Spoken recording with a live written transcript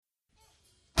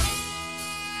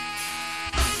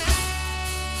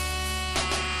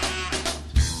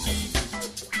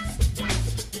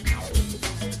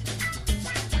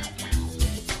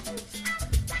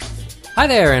Hi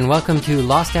there, and welcome to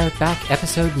Lost Outback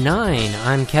Episode 9.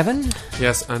 I'm Kevin.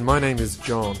 Yes, and my name is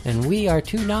John. And we are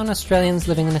two non-Australians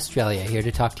living in Australia, here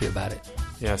to talk to you about it.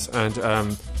 Yes, and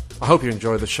I hope you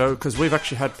enjoy the show, because we've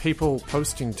actually had people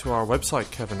posting to our website,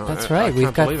 Kevin. That's right,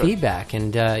 we've got feedback,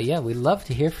 and we'd love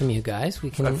to hear from you guys. We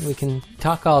can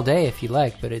talk all day if you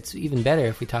like, but it's even better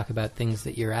if we talk about things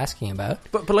that you're asking about.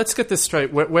 But let's get this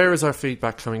straight. Where is our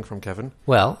feedback coming from, Kevin?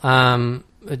 Well,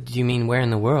 do you mean where in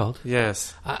the world?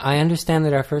 Yes. I understand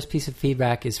that our first piece of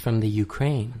feedback is from the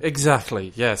Ukraine.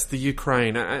 Exactly, yes, the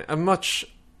Ukraine. A much,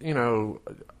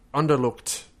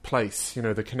 underlooked place.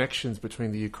 The connections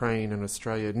between the Ukraine and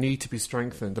Australia need to be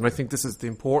strengthened. And I think this is the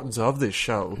importance of this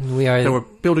show. We're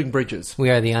building bridges.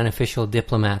 We are the unofficial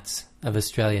diplomats of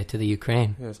Australia to the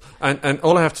Ukraine. Yes. And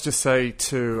all I have to just say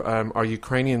to our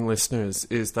Ukrainian listeners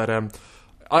is that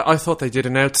I thought they did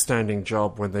an outstanding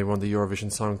job when they won the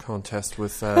Eurovision Song Contest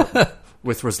with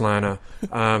Ruslana.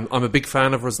 I'm a big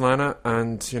fan of Ruslana,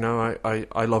 and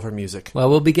I love her music. Well,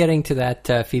 we'll be getting to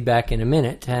that feedback in a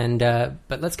minute,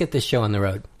 but let's get this show on the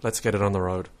road. Let's get it on the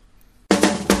road.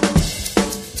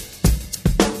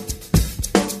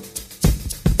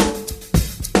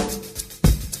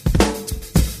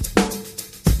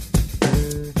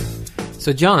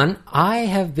 So, John, I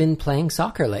have been playing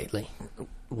soccer lately.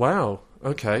 Wow.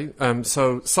 Okay,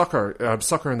 so soccer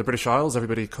in the British Isles,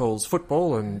 everybody calls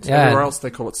football, and everywhere else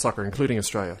they call it soccer, including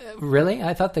Australia. Really?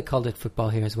 I thought they called it football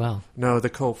here as well. No, they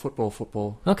call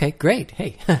football. Okay, great.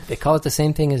 Hey, they call it the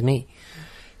same thing as me.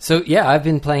 So, yeah, I've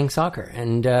been playing soccer,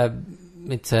 and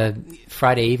it's a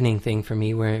Friday evening thing for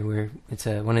me where it's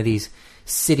one of these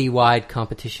citywide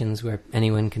competitions where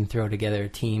anyone can throw together a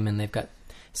team, and they've got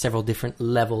several different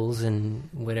levels, and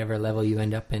whatever level you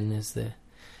end up in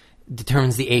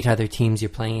determines the 8 other teams you're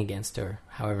playing against, or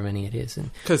however many it is.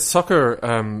 Because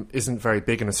soccer isn't very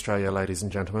big in Australia, ladies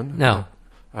and gentlemen. No.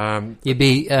 You'd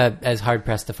be as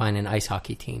hard-pressed to find an ice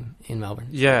hockey team in Melbourne.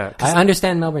 Yeah. I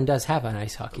understand Melbourne does have an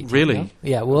ice hockey team. Really? No?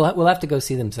 Yeah, we'll have to go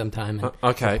see them sometime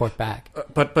and report back.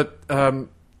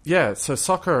 So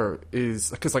soccer is...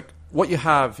 Because, what you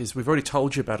have is, we've already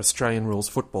told you about Australian rules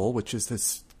football, which is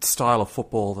this style of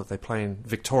football that they play in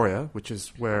Victoria, which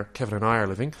is where Kevin and I are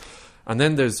living. And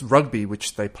then there's rugby,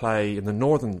 which they play in the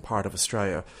northern part of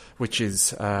Australia, which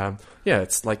is,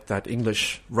 it's like that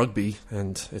English rugby,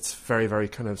 and it's very, very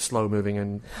kind of slow-moving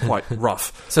and quite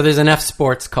rough. So there's enough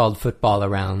sports called football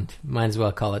around. Might as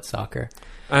well call it soccer.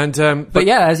 And But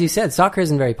yeah, as you said, soccer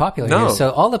isn't very popular here. So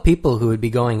all the people who would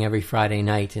be going every Friday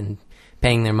night and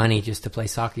paying their money just to play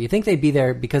soccer, you think they'd be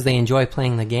there because they enjoy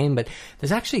playing the game, but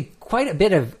there's actually quite a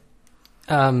bit of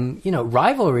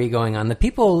rivalry going on. The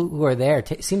people who are there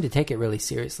seem to take it really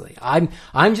seriously. I'm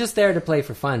just there to play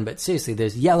for fun, but seriously,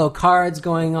 there's yellow cards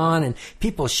going on and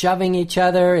people shoving each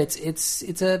other.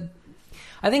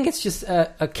 I think it's just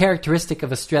a characteristic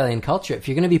of Australian culture. If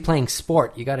you're going to be playing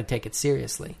sport, you got to take it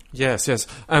seriously. Yes.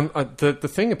 The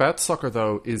thing about soccer,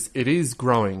 though, is it is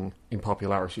growing in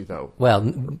popularity, though.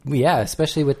 Well, yeah,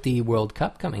 especially with the World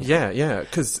Cup coming. Yeah,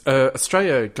 because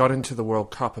Australia got into the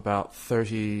World Cup about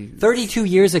 32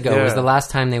 years ago was the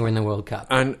last time they were in the World Cup.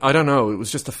 And I don't know, it was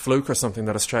just a fluke or something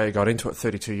that Australia got into it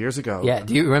 32 years ago. Yeah,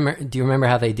 do you remember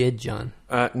how they did, John?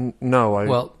 No.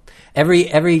 Well,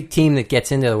 every team that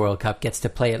gets into the World Cup gets to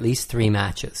play at least 3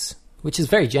 matches, which is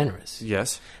very generous.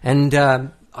 Yes. And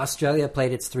Australia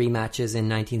played its 3 matches in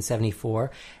 1974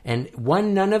 and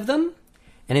won none of them,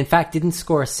 and in fact didn't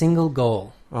score a single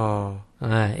goal. Oh.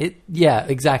 Yeah,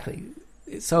 exactly.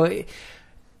 So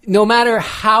no matter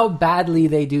how badly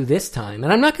they do this time,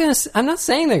 and I'm not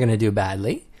saying they're going to do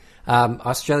badly.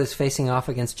 Australia's facing off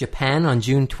against Japan on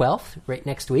June 12th, right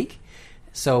next week.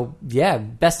 So, yeah,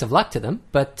 best of luck to them.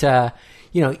 But,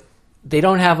 they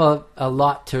don't have a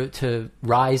lot to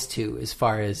rise to as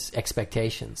far as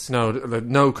expectations.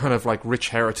 No kind of rich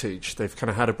heritage. They've kind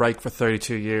of had a break for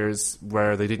 32 years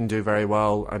where they didn't do very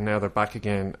well, and now they're back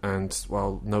again, and,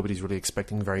 well, nobody's really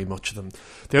expecting very much of them.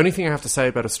 The only thing I have to say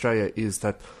about Australia is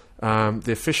that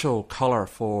the official colour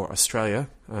for Australia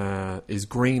is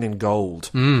green and gold,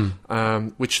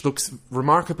 which looks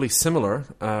remarkably similar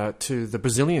to the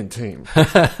Brazilian team.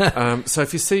 So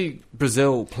if you see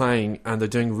Brazil playing and they're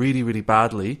doing really, really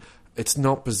badly, it's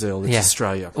not Brazil, it's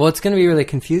Australia. Well, it's going to be really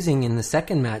confusing in the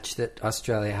second match that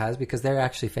Australia has, because they're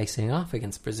actually facing off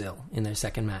against Brazil in their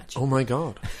second match. Oh my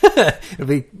God. It'll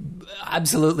be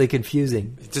absolutely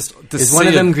confusing. Is one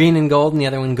of them green and gold and the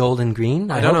other one gold and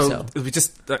green? I don't hope know. So. It'll be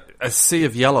just a sea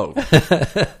of yellow.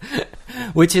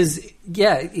 Which is,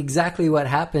 exactly what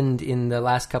happened in the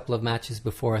last couple of matches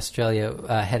before Australia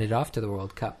headed off to the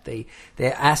World Cup. They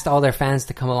asked all their fans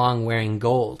to come along wearing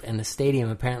gold, and the stadium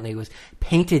apparently was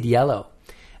painted yellow.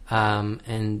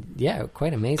 And yeah,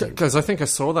 quite amazing. Because I think I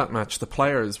saw that match. The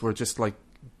players were just like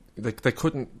they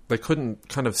couldn't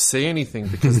kind of see anything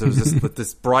because there was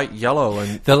this bright yellow.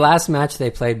 And the last match they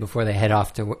played before they headed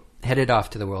off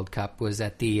to the World Cup was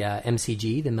at the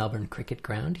MCG, the Melbourne Cricket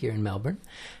Ground here in Melbourne,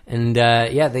 and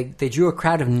they drew a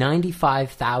crowd of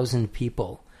 95,000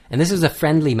 people. And this was a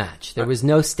friendly match. There was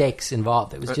no stakes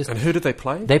involved. It was just. And who did they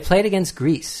play? They played against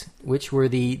Greece, which were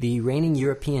the reigning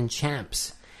European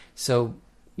champs. So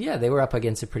yeah, they were up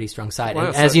against a pretty strong side. Wow,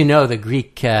 and as you know, the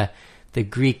Greek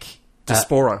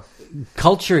diaspora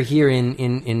culture here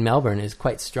in Melbourne is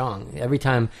quite strong. Every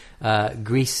time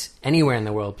Greece anywhere in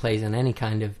the world plays in any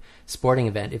kind of sporting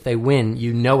event, if they win,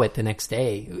 you know it the next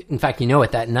day. In fact, you know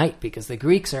it that night because the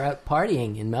Greeks are out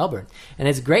partying in Melbourne, and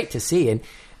it's great to see. And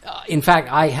in fact,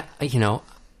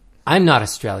 I'm not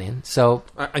Australian, so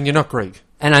and you're not Greek,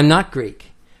 and I'm not Greek.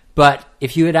 But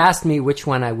if you had asked me which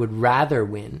one I would rather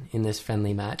win in this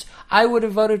friendly match, I would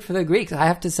have voted for the Greeks, I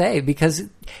have to say, because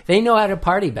they know how to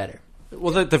party better.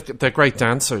 Well, they're great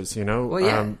dancers, you know. Well,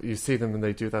 yeah. You see them and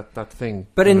they do that thing.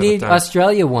 But indeed,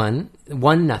 Australia won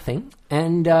 1-0,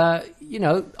 and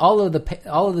all of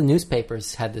the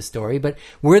newspapers had the story. But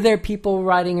were there people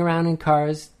riding around in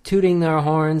cars, tooting their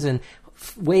horns and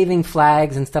waving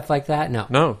flags and stuff like that?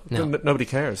 No. Nobody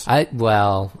cares.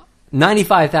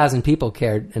 95,000 people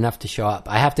cared enough to show up.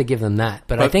 I have to give them that.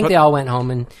 But I think they all went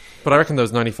home and. But I reckon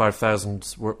those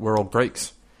 95,000 were all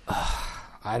Greeks.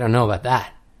 I don't know about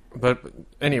that. But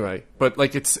anyway,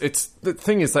 like it's the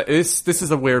thing is that this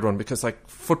is a weird one because like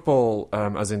football,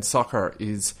 as in soccer,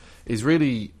 is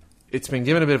really, it's been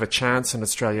given a bit of a chance in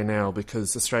Australia now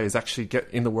because Australia's actually get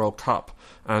in the World Cup,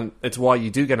 and it's why you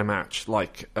do get a match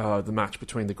like the match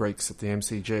between the Greeks at the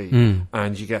MCG,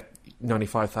 and you get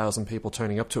 95,000 people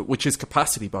turning up to it, which is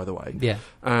capacity, by the way. Yeah.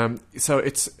 So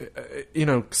it's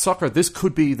soccer. This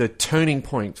could be the turning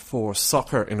point for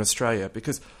soccer in Australia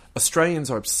because Australians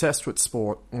are obsessed with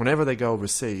sport. Whenever they go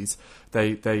overseas,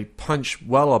 they punch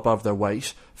well above their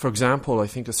weight. For example, I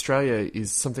think Australia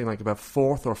is something like about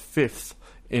 4th or 5th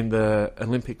in the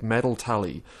Olympic medal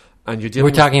tally. And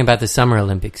we're talking about the Summer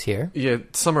Olympics here. Yeah,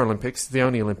 Summer Olympics, the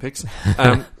only Olympics.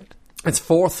 It's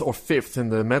 4th or 5th in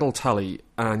the medal tally,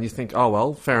 and you think, oh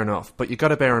well, fair enough. But you got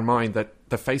to bear in mind that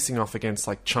they're facing off against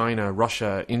like China,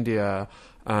 Russia, India,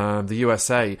 the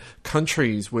USA,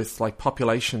 countries with like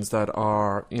populations that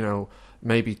are,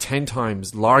 maybe 10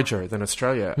 times larger than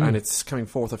Australia, and it's coming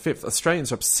 4th or 5th.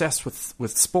 Australians are obsessed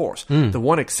with sport. The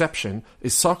one exception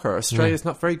is soccer. Australia's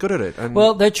not very good at it. And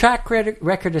well, their track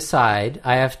record aside,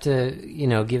 I have to,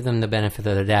 give them the benefit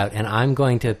of the doubt, and I'm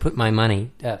going to put my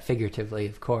money, figuratively,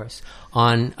 of course,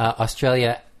 on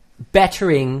Australia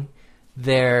bettering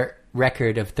their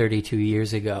record of 32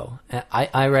 years ago.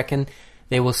 I reckon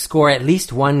they will score at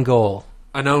least one goal.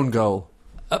 An own goal.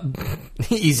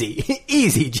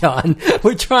 Easy, John.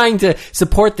 We're trying to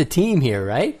support the team here,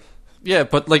 right? Yeah,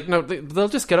 but they'll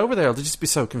just get over there. They'll just be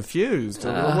so confused.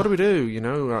 What do we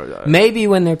do? Maybe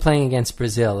when they're playing against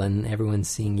Brazil and everyone's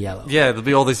seeing yellow. Yeah, there'll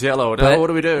be all this yellow. But what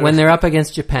do we do? When they're up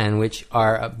against Japan, which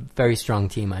are a very strong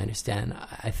team, I understand.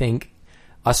 I think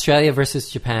Australia versus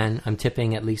Japan, I'm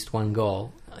tipping at least one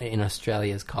goal in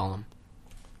Australia's column.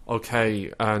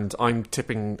 Okay, and I'm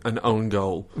tipping an own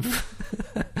goal.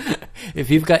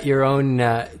 If you've got your own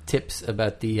tips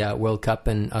about the World Cup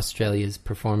and Australia's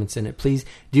performance in it, please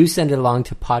do send it along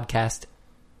to podcast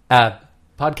at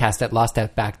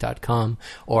lostoutback.com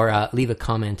or leave a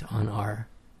comment on our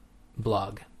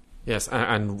blog. Yes,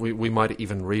 and we might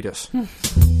even read it.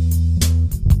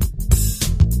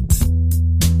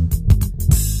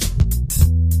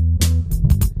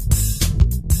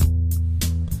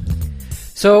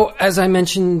 So, as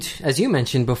you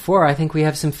mentioned before, I think we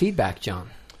have some feedback, John.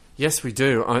 Yes, we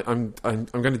do. I'm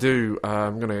going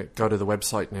to go to the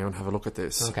website now and have a look at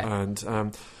this. Okay. And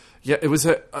it was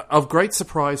a great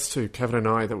surprise to Kevin and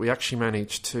I that we actually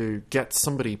managed to get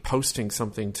somebody posting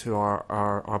something to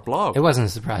our blog. It wasn't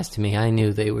a surprise to me. I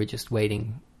knew they were just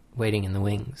waiting in the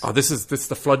wings. Oh, this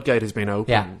the floodgate has been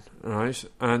opened. Yeah. Right.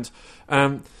 And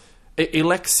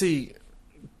Alexei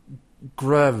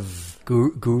Guriv,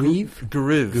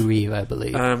 I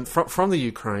believe. From the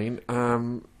Ukraine,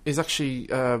 is actually,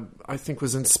 I think,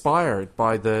 was inspired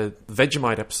by the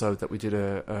Vegemite episode that we did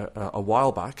a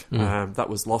while back. That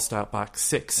was Lost Outback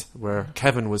 6, where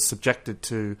Kevin was subjected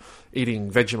to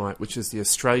eating Vegemite, which is the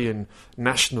Australian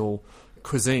national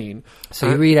cuisine. So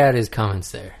you read out his comments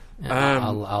there.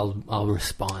 I'll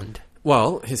respond.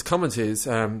 Well, his comment is,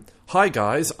 "Hi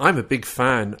guys, I'm a big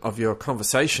fan of your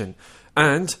conversation,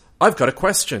 and I've got a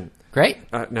question." Great.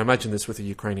 Now imagine this with a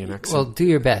Ukrainian accent. Well, do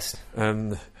your best.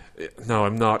 No,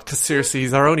 I'm not. Because seriously,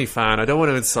 he's our only fan. I don't want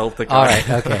to insult the guy. All right,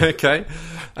 okay.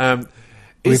 Okay.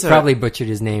 We've probably butchered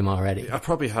his name already. I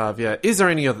probably have, yeah. Is there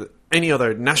any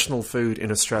other national food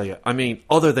in Australia? I mean,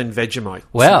 other than Vegemite?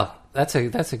 Well, that's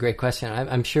a great question.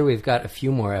 I'm sure we've got a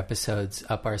few more episodes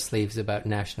up our sleeves about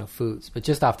national foods, but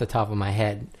just off the top of my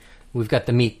head, we've got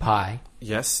the meat pie.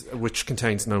 Yes, which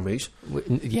contains no meat.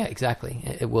 Yeah,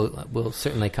 exactly. We'll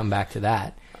certainly come back to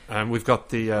that. We've got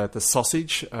the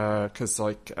sausage, because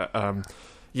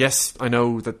yes, I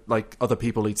know that like other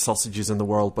people eat sausages in the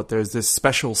world, but there's this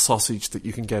special sausage that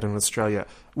you can get in Australia,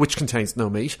 which contains no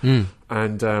meat,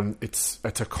 and it's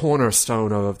a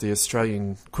cornerstone of the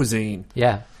Australian cuisine.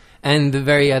 Yeah, and the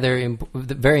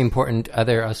very important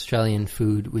other Australian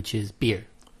food, which is beer.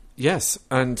 Yes,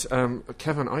 and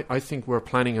Kevin, I think we're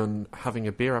planning on having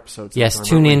a beer episode. Yes,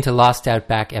 tune in to Lost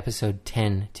Outback episode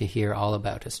 10 to hear all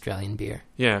about Australian beer.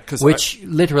 Yeah, which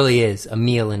literally is a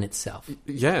meal in itself.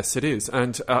 Yes, it is,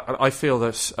 and I feel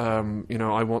that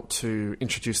I want to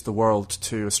introduce the world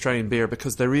to Australian beer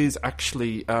because there is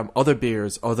actually other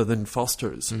beers other than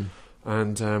Foster's,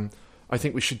 and I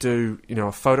think we should do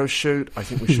a photo shoot. I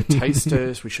think we should taste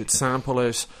it. We should sample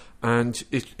it. And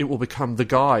it will become the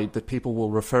guide that people will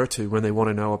refer to when they want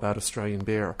to know about Australian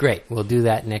beer. Great. We'll do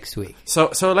that next week. So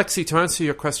Alexi, to answer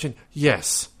your question,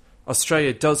 yes,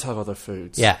 Australia does have other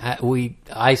foods. Yeah,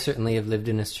 I certainly have lived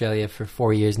in Australia for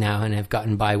 4 years now and have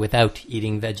gotten by without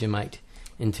eating Vegemite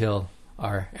until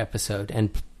our episode. And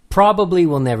probably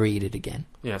will never eat it again.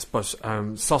 Yes, but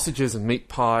sausages and meat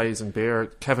pies and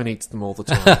beer, Kevin eats them all the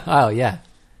time. Oh, yeah.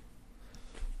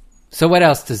 So what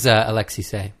else does Alexi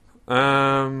say?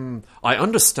 I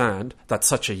understand that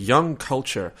such a young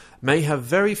culture may have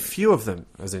very few of them,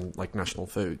 as in, like, national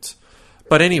foods.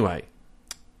 But anyway, ...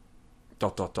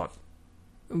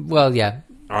 Well, yeah,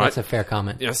 all that's right. a fair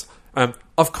comment. Yes.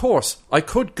 Of course, I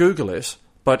could Google it,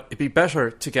 but it'd be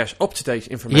better to get up-to-date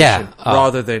information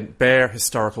rather than bare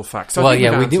historical facts. So well,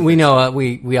 yeah, we know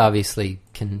we obviously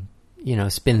can,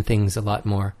 spin things a lot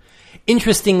more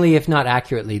interestingly, if not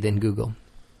accurately, than Google.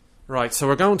 Right, so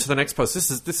we're going to the next post.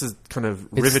 This is kind of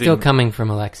riveting. It's still coming from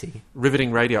Alexi.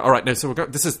 Riveting radio. All right, now so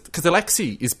this is because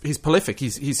Alexi he's prolific.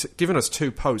 He's given us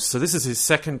 2 posts. So this is his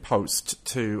second post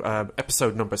to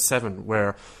episode number 7,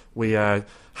 where we had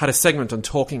a segment on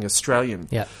talking Australian.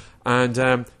 Yeah,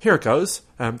 and here it goes.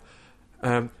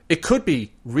 It could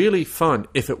be really fun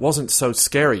if it wasn't so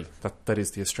scary. That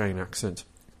is the Australian accent.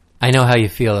 I know how you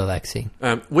feel, Alexi.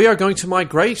 We are going to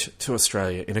migrate to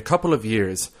Australia in a couple of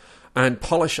years and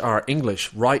polish our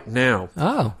English right now.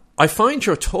 Oh. I find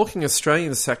your Talking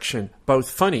Australian section both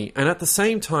funny and at the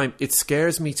same time it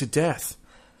scares me to death.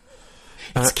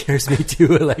 It scares me too,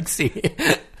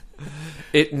 Alexi.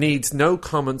 It needs no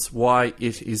comments why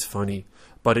it is funny,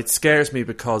 but it scares me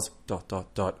because ...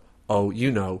 Oh,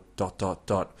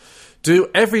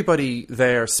 Do everybody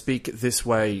there speak this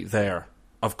way there?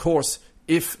 Of course,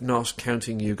 if not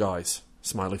counting you guys.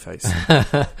 Smiley face.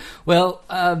 Well,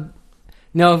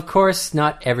 no, of course,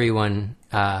 not everyone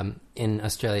in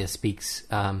Australia speaks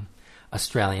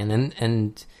Australian,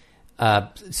 and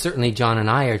certainly John and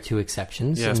I are 2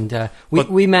 exceptions. Yes. And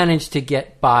we managed to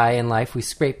get by in life. We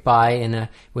scrape by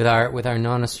with our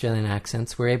non-Australian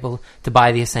accents. We're able to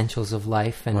buy the essentials of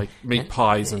life, and like meat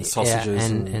pies and sausages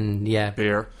and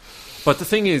beer. But the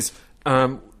thing is,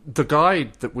 the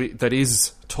guide that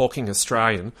is Talking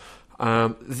Australian.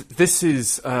 This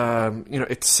is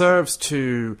it serves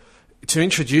to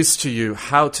introduce to you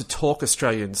how to talk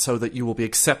Australian so that you will be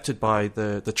accepted by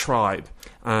the tribe,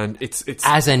 and it's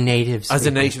as a native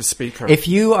speaker. If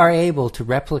you are able to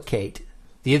replicate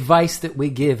the advice that we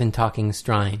give in Talking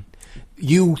Australian,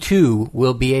 you too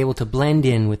will be able to blend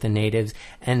in with the natives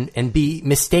and be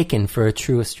mistaken for a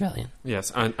true Australian.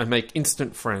 Yes, and make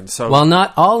instant friends. So, while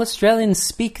not all Australians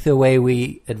speak the way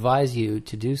we advise you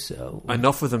to do so,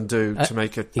 enough of them do to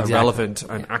make it a relevant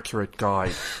and accurate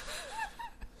guide.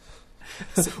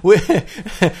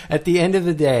 At the end of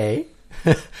the day,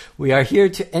 we are here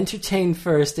to entertain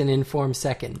first and inform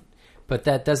second, but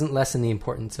that doesn't lessen the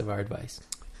importance of our advice.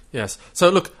 Yes. So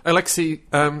look, Alexi,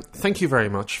 thank you very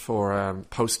much for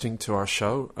posting to our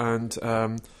show, and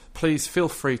please feel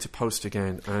free to post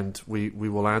again, and we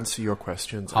will answer your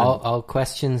questions. All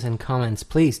questions and comments,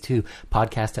 please, to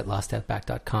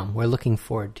podcast@lostoutback.com. We're looking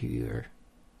forward to your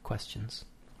questions.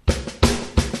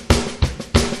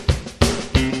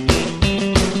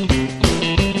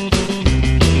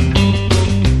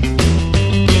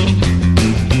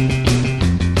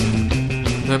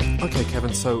 Okay,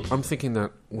 Kevin. So I'm thinking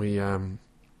that we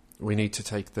need to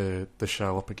take the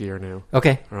show up a gear now.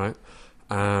 Okay. All right.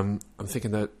 I'm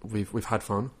thinking that we've had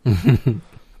fun,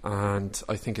 and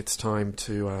I think it's time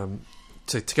to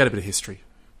get a bit of history.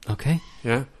 Okay.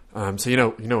 Yeah. So you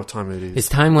know what time it is. It's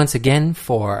time once again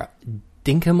for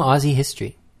Dinkum Aussie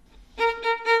History.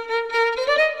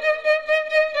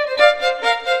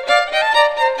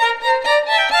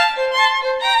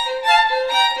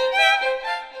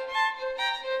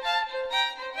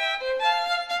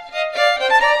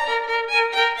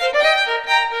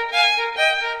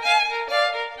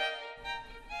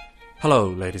 Hello,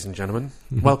 ladies and gentlemen.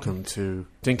 Welcome to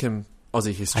Dinkum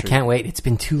Aussie History. I can't wait. It's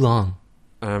been too long.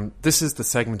 This is the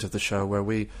segment of the show where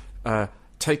we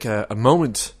take a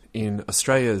moment in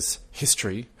Australia's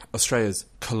history, Australia's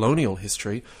colonial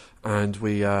history, and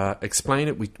we explain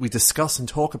it, we discuss and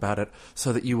talk about it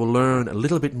so that you will learn a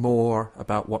little bit more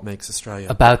about what makes Australia.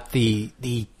 About the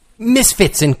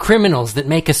misfits and criminals that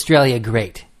make Australia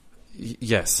great.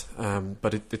 Yes,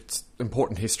 but it's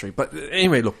important history. But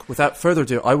anyway, look, without further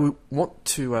ado, I want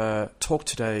to talk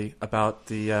today about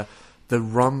the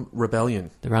Rum Rebellion.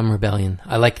 The Rum Rebellion.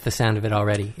 I like the sound of it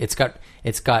already. It's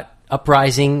got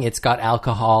uprising, it's got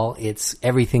alcohol, it's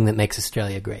everything that makes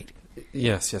Australia great.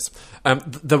 Yes.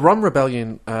 The Rum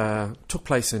Rebellion took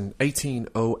place in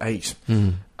 1808.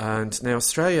 And now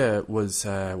Australia was,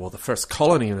 the first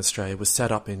colony in Australia was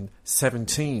set up in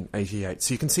 1788.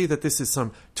 So you can see that this is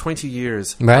some 20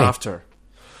 years after.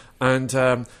 And,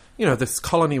 this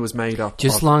colony was made up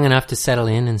just long enough to settle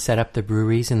in and set up the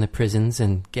breweries and the prisons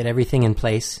and get everything in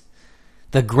place.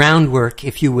 The groundwork,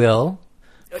 if you will,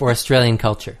 for Australian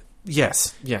culture.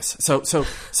 Yes. So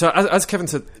as Kevin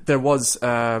said, there was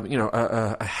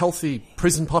a healthy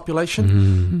prison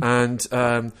population, and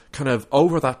kind of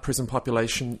over that prison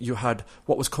population, you had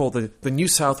what was called the New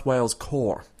South Wales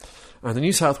Corps, and the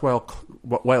New South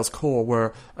Wales Corps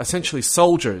were essentially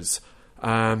soldiers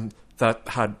that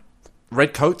had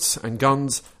red coats and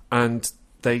guns, and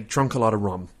they drank a lot of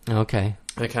rum. Okay,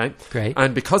 great.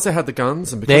 And because they had the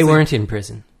guns, and because they weren't in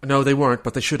prison. No, they weren't,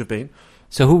 but they should have been.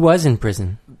 So who was in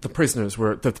prison? The prisoners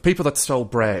were... The people that stole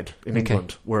bread in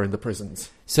England were in the prisons.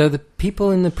 So the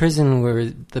people in the prison were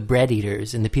the bread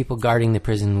eaters, and the people guarding the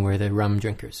prison were the rum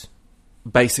drinkers?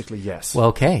 Basically, yes. Well,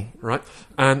 okay. Right.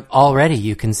 And already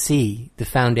you can see the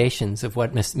foundations of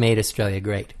what made Australia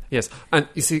great. Yes. And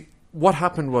you see, what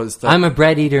happened was that... I'm a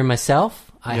bread eater myself,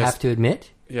 I have to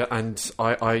admit. Yeah, and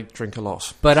I drink a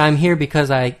lot. But I'm here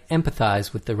because I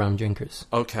empathize with the rum drinkers.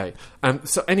 Okay.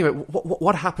 So anyway,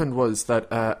 what happened was that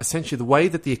essentially the way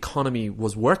that the economy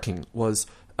was working was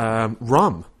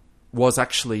rum was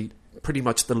actually pretty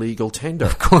much the legal tender.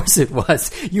 Of course it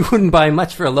was. You wouldn't buy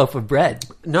much for a loaf of bread.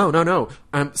 No.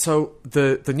 So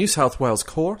the New South Wales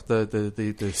Corps, the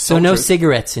soldiers, so no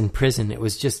cigarettes in prison. It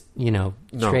was just,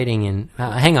 trading in...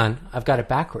 hang on, I've got it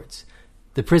backwards.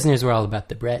 The prisoners were all about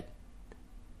the bread.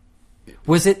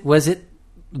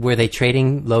 Were they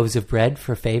trading loaves of bread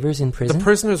for favors in prison? The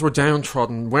prisoners were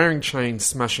downtrodden, wearing chains,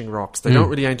 smashing rocks. They don't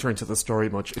really enter into the story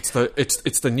much.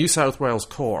 It's the New South Wales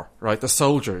Corps, right? The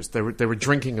soldiers. They were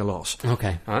drinking a lot.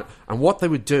 Okay. Right? And what they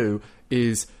would do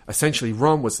is essentially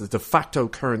rum was the de facto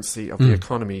currency of the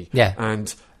economy. Yeah.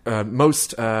 And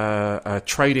most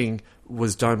trading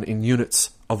was done in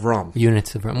units of rum.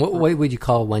 Units of rum. What would you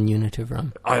call 1 unit of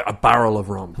rum? A barrel of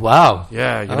rum. Wow.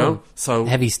 Yeah, you know. So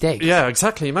heavy steaks. Yeah,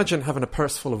 exactly. Imagine having a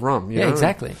purse full of rum. You know?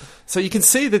 Exactly. So you can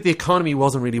see that the economy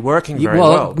wasn't really working very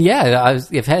well. Yeah,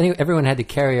 if everyone had to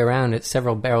carry around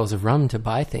several barrels of rum to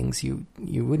buy things, you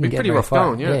wouldn't get very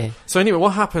far. Going, yeah. So anyway,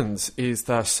 what happens is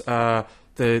that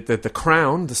the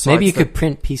Crown decides... Maybe you could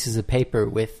print pieces of paper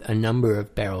with a number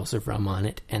of barrels of rum on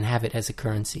it and have it as a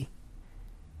currency.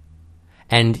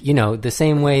 And, the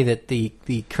same way that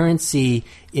the currency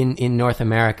in North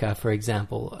America, for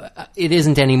example, it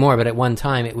isn't anymore, but at one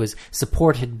time it was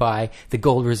supported by the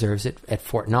gold reserves at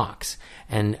Fort Knox.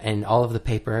 And all of the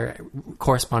paper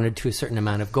corresponded to a certain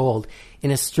amount of gold.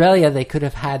 In Australia, they could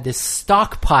have had this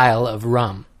stockpile of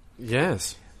rum.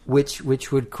 Yes. Which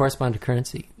would correspond to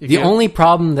currency. The only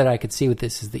problem that I could see with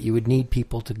this is that you would need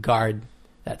people to guard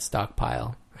that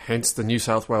stockpile. Hence the New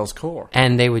South Wales Corps.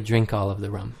 And they would drink all of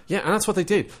the rum. Yeah, and that's what they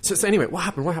did. So anyway, what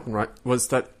happened, right, was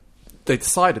that they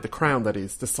decided, the Crown that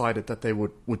is, decided that they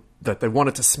that they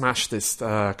wanted to smash this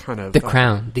kind of... The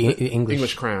Crown, the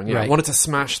English Crown, yeah. Right. Wanted to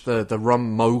smash the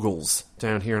rum moguls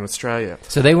down here in Australia.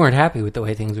 So they weren't happy with the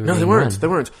way things were being run. They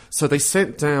weren't. So they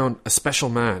sent down a special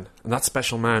man, and that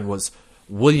special man was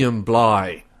William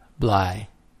Bligh. Bligh.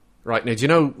 Right, now, do you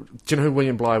know who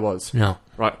William Bligh was? No.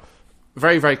 Right.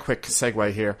 Very, very quick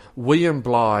segue here. William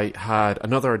Bligh had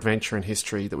another adventure in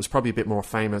history that was probably a bit more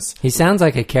famous. He sounds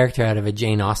like a character out of a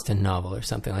Jane Austen novel or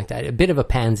something like that. A bit of a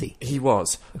pansy. He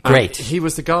was. Great. He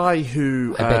was the guy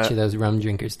who... I bet you those rum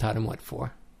drinkers taught him what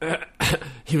for.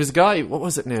 he was a guy. What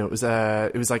was it now? It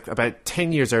was like about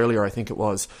 10 years earlier, I think it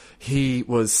was. He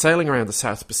was sailing around the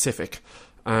South Pacific,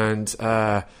 and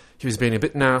he was being a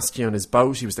bit nasty on his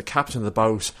boat. He was the captain of the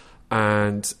boat,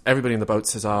 and everybody in the boat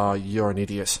says, "Oh, you're an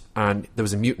idiot." And there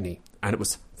was a mutiny, and it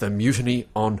was the mutiny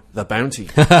on the Bounty.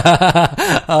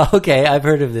 Okay, I've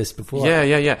heard of this before.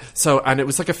 Yeah. So, and it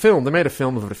was like a film. They made a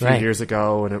film of it a few Right. years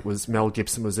ago, and it was Mel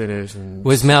Gibson was in it. And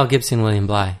Was Mel Gibson William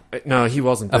Bligh? no, he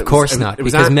wasn't. Of course not, It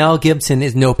was because Mel Gibson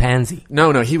is no pansy.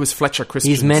 No, he was Fletcher Christensen.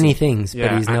 He's many things,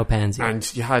 but he's no and- pansy.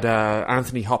 And you had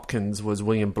Anthony Hopkins was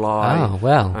William Bligh. Oh,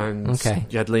 well, And okay.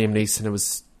 you had Liam Neeson. It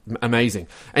was amazing.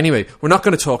 Anyway, we're not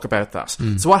going to talk about that.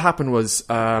 So what happened was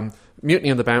mutiny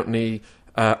on the Bounty,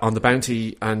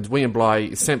 and William Bligh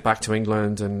is sent back to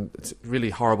England, and it's really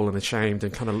horrible and ashamed,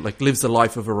 and kind of like lives the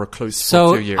life of a recluse for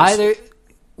So a few years. either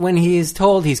when he is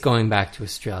told he's going back to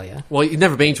Australia, Well, he'd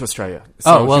never been to Australia,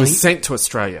 so well, he was he- sent to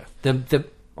Australia.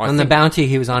 on the Bounty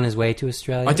he was on his way to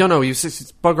Australia. I don't know. He was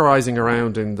just buggerizing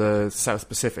around in the South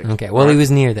Pacific. Okay, well right? he was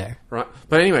near there, Right,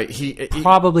 but anyway, he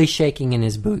probably shaking in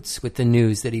his boots with the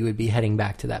news that he would be heading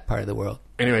back to that part of the world.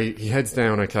 Anyway, he heads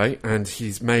down, okay, and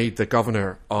he's made the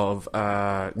governor of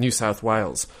New South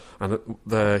Wales. And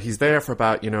he's there for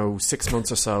about, 6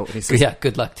 months or so. And he says, Yeah,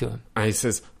 good luck to him. and he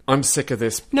says, I'm sick of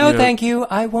this. No, thank you.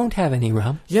 I won't have any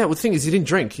rum. Yeah, well, the thing is, he didn't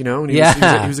drink, and he,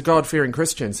 Yeah. he was a God-fearing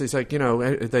Christian. So he's like,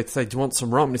 they'd say, do you want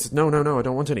some rum? And he says, no, I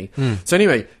don't want any. So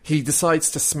anyway, he decides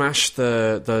to smash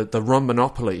the rum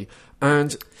monopoly.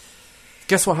 And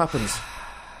guess what happens?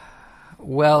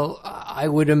 Well, I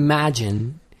would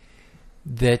imagine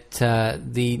that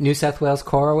the New South Wales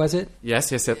Cora, was it?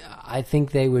 Yes. I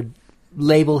think they would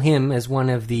label him as one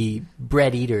of the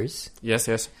bread eaters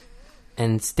Yes.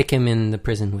 and stick him in the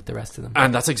prison with the rest of them.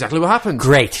 And that's exactly what happened.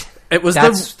 Great. It was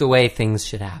That's the way things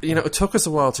should happen. it took us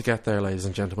a while to get there, ladies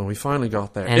and gentlemen. We finally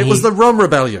got there. And it was the Rum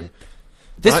Rebellion.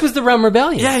 This right? was the Rum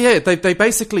Rebellion. Yeah. They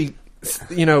basically,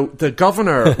 the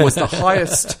governor was the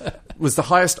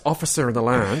highest officer in the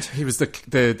land. He was the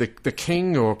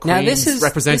king or queen's Now this is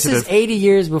representative. 80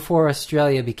 years before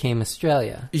Australia became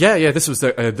Australia, Yeah. This was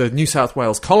the New South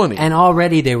Wales colony. and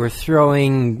already they were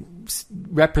throwing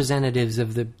representatives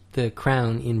of the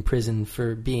crown in prison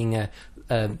for being a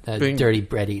dirty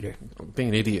bread eater.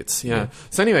 Being idiots, yeah.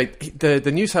 So anyway,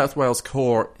 the New South Wales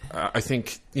court, I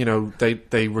think,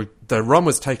 the rum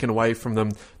was taken away from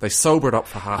them. They sobered up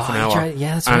for half an hour.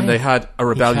 That's and right. they had a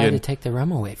rebellion. He tried to take the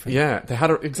rum away from them. Yeah, they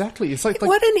had exactly. It's like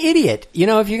What an idiot. If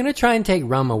you're going to try and take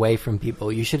rum away from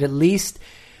people, you should at least,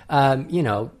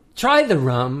 try the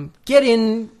rum, get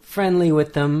in friendly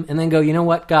with them, and then go, you know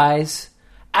what, guys?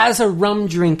 As a rum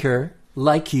drinker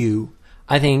like you,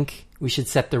 I think we should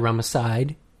set the rum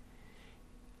aside.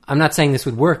 I'm not saying this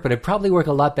would work, but it'd probably work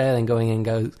a lot better than going in and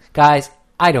go, guys,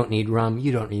 I don't need rum,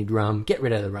 you don't need rum, get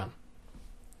rid of the rum.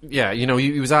 Yeah,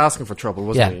 he was asking for trouble,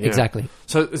 wasn't he? Yeah, exactly.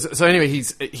 So anyway,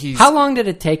 he's. How long did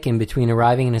it take him between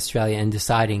arriving in Australia and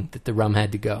deciding that the rum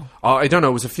had to go? I don't know.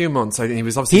 It was a few months. I think he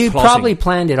was obviously. He plotting. probably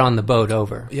planned it on the boat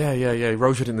over. Yeah. He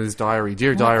wrote it in his diary.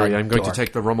 Dear diary, I'm going to dork.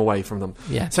 take the rum away from them.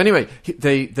 Yeah. So anyway,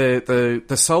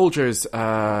 the soldiers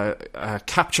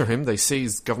capture him. They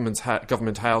seize government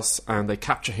house and they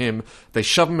capture him. They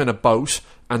shove him in a boat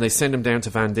and they send him down to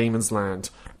Van Diemen's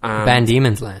Land. Van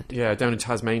Diemen's Land. Yeah, down in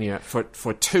Tasmania.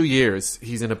 For 2 years,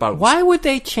 he's in a boat. Why would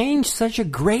they change such a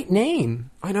great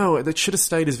name? I know, it should have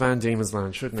stayed as Van Diemen's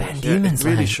Land, shouldn't it? Van Yeah, Diemen's it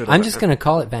really Land. should have. I'm just going to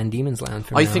call it Van Diemen's Land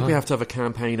from I now think we on. have to have a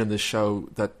campaign on this show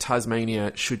that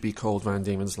Tasmania should be called Van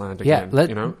Diemen's Land Yeah,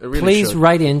 again. It really please should.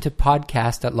 write into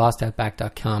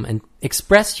podcast@lostoutback.com and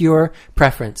express your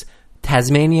preference.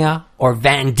 Tasmania or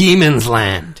Van Diemen's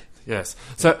Land. Yes.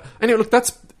 So, anyway, look,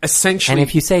 that's essentially... And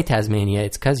if you say Tasmania,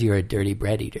 it's because you're a dirty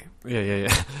bread eater. Yeah.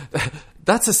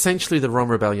 That's essentially the Rum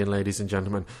Rebellion, ladies and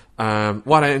gentlemen.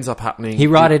 What ends up happening... He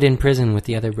rotted in prison with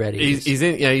the other bread eaters. He's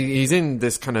in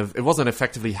this kind of... It wasn't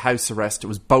effectively house arrest, it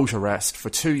was boat arrest for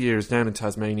 2 years down in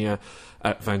Tasmania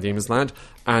at Van Diemen's Land.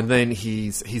 And then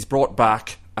he's brought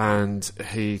back and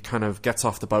he kind of gets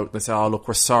off the boat and they say, oh, look,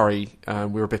 we're sorry, we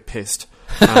were a bit pissed.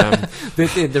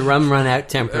 The rum ran out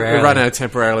temporarily. It ran out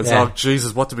temporarily. Yeah. Oh,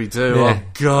 Jesus, what do we do? Yeah. Oh,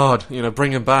 God,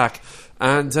 bring him back.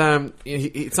 And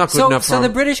it's not good enough for So him. the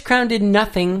British Crown did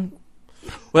nothing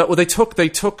Well, they took.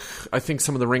 I think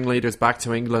some of the ringleaders back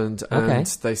to England, and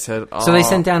they said. So they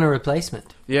sent down a replacement.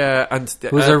 Yeah, and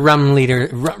who was a rum leader,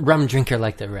 rum drinker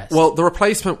like the rest. Well, the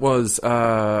replacement was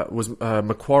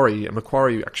Macquarie, and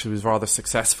Macquarie actually was rather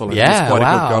successful. And yeah, he was quite a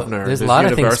good wow. governor. There's a lot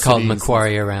of things called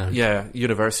Macquarie around. Yeah,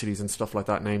 universities and stuff like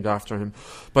that named after him.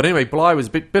 But anyway, Bligh was a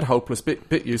bit hopeless,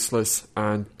 bit useless,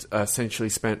 and essentially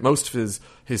spent most of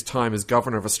his time as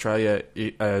governor of Australia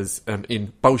as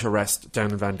in boat arrest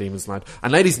down in Van Diemen's Land.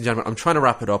 And ladies and gentlemen, I'm trying to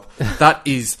wrap it up. That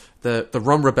is the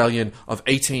Rum Rebellion of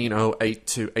 1808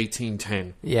 to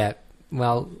 1810. Yeah,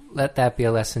 well, let that be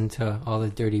a lesson to all the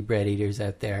dirty bread eaters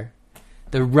out there.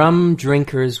 The rum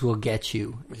drinkers will get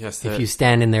you if you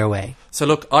stand in their way. So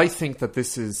look, I think that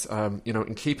this is,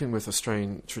 in keeping with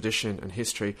Australian tradition and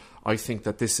history, I think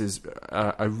that this is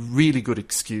a really good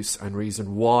excuse and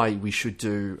reason why we should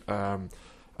do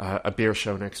a beer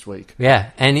show next week. Yeah,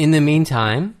 and in the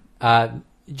meantime,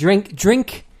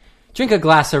 drink a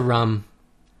glass of rum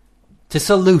to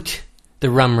salute the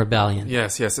Rum Rebellion.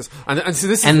 Yes. And so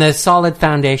this and the solid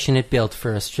foundation it built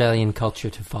for Australian culture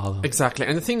to follow. Exactly.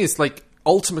 And the thing is, like,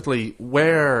 ultimately,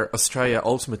 where Australia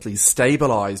ultimately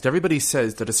stabilised, everybody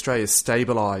says that Australia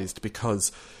stabilised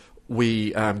because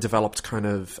we developed kind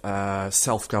of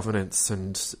self-governance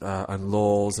and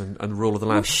laws and rule of the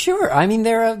land. Oh, sure. I mean,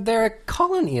 they're a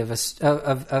colony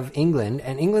of England,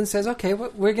 and England says, okay,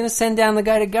 we're going to send down the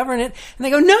guy to govern it. And they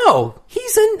go, no,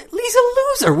 he's a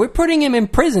loser. We're putting him in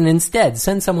prison instead.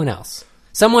 Send someone else.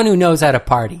 Someone who knows how to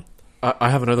party. I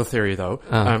have another theory, though.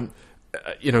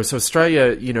 So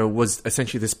Australia, was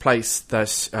essentially this place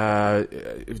that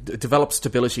developed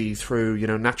stability through,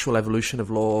 natural evolution of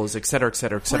laws, et cetera, et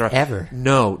cetera, et cetera. Whatever.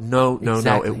 No.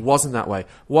 Exactly. It wasn't that way.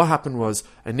 What happened was,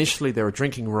 initially they were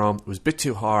drinking rum, it was a bit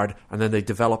too hard, and then they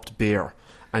developed beer.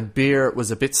 And beer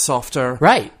was a bit softer.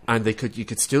 Right. And you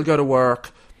could still go to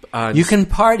work. And you can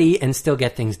party and still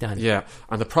get things done. Yeah,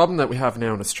 and the problem that we have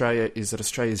now in Australia is that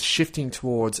Australia is shifting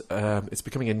towards, it's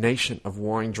becoming a nation of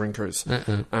wine drinkers.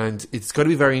 And it's going to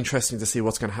be very interesting to see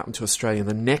what's going to happen to Australia in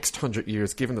the next 100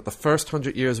 years, given that the first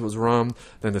 100 years was rum,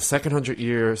 then the second 100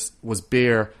 years was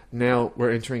beer. Now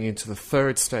we're entering into the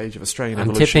third stage of Australian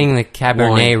evolution. I'm tipping the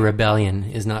Cabernet Rebellion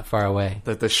is not far away.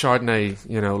 The Chardonnay,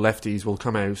 lefties will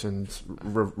come out and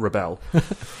rebel.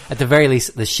 At the very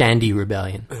least, the Shandy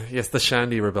Rebellion. Yes, the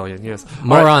Shandy Rebellion, yes.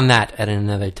 More on that at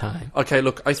another time. Okay,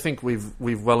 look, I think we've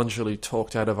well and truly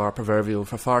talked out of our proverbial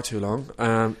for far too long.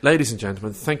 Ladies and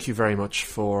gentlemen, thank you very much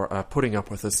for putting up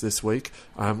with us this week.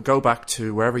 Go back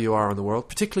to wherever you are in the world,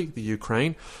 particularly the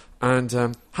Ukraine, and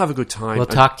have a good time. We'll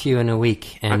talk to you in a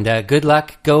week. And good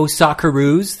luck. Go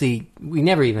Socceroos. We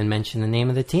never even mentioned the name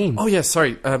of the team. Oh, yeah,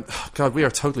 sorry. God, we are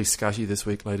totally scatty this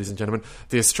week, ladies and gentlemen.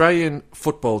 The Australian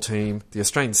football team, the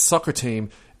Australian soccer team,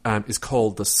 is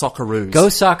called the Socceroos. Go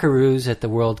Socceroos at the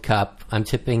World Cup. I'm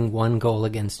tipping 1 goal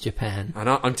against Japan. And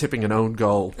I'm tipping an own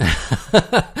goal.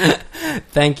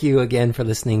 Thank you again for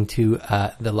listening to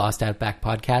the Lost Outback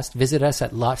podcast. Visit us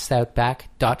at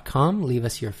lostoutback.com. Leave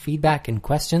us your feedback and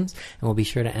questions, and we'll be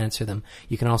sure to answer them.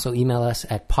 You can also email us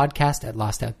at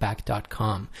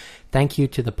podcast@lostoutback.com. Thank you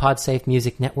to the PodSafe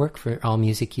Music Network for all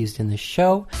music used in the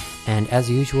show. And as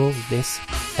usual, this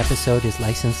episode is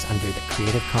licensed under the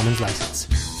Creative Commons license.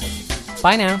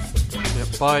 Bye now.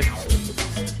 Yep, bye.